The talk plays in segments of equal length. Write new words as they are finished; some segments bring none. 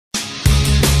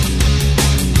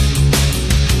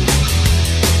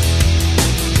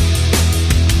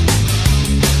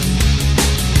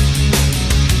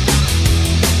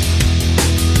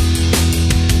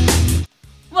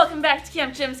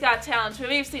Jim's Got Talent, where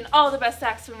we've seen all the best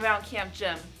acts from around Camp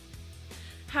Jim.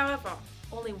 However,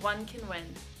 only one can win.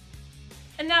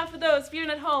 And now for those viewing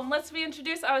at home, let's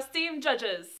reintroduce our esteemed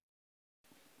judges.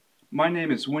 My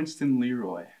name is Winston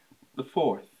Leroy, the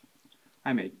fourth.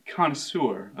 I'm a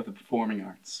connoisseur of the performing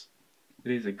arts.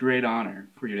 It is a great honor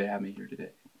for you to have me here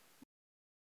today.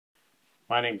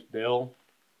 My name's Bill.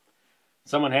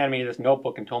 Someone handed me this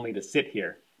notebook and told me to sit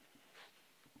here.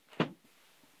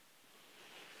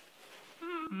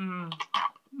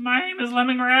 My name is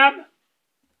Lemon Grab.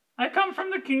 I come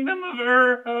from the kingdom of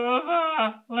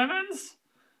lemons,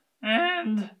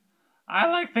 and I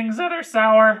like things that are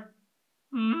sour.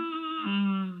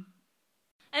 And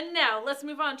now, let's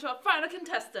move on to our final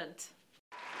contestant.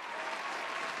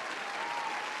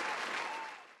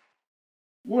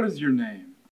 What is your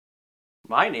name?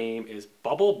 My name is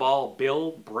Bubble Ball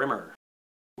Bill Brimmer.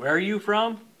 Where are you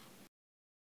from?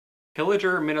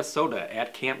 Pillager, Minnesota,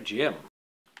 at Camp Jim.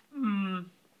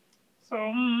 So,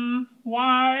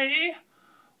 why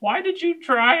did you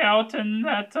try out in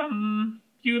that,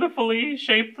 beautifully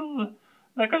shaped,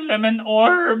 like a lemon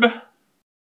orb?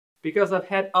 Because I've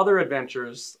had other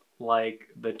adventures, like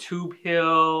the tube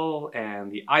hill, and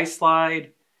the ice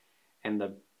slide, and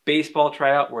the baseball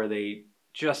tryout where they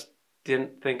just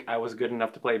didn't think I was good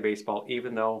enough to play baseball,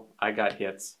 even though I got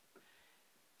hits.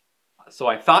 So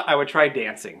I thought I would try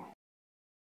dancing.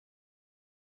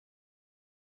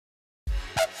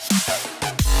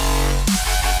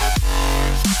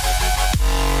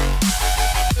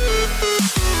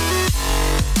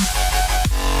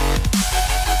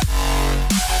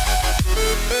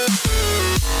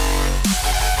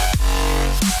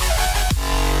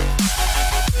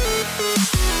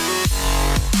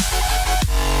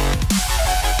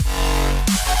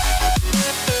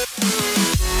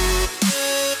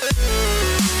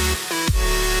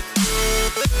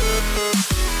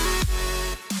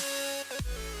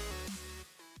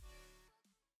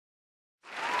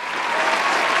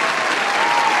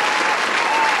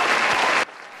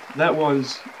 That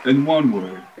was, in one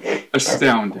word,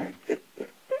 astounding.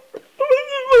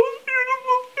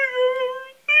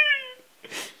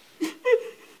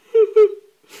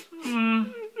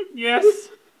 Yes,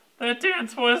 that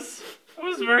dance was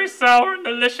very sour and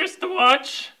delicious to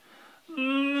watch.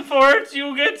 For it,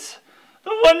 you get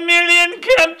the 1 million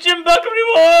Camp Jim Bucket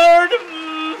Reward.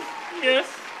 Yes.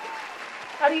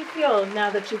 How do you feel now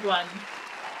that you've won?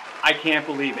 I can't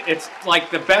believe it. It's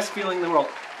like the best feeling in the world.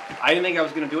 I didn't think I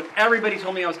was going to do it. Everybody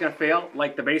told me I was going to fail,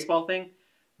 like the baseball thing.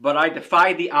 But I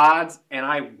defied the odds, and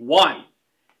I won.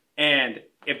 And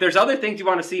if there's other things you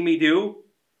want to see me do,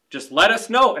 just let us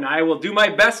know, and I will do my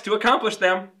best to accomplish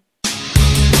them.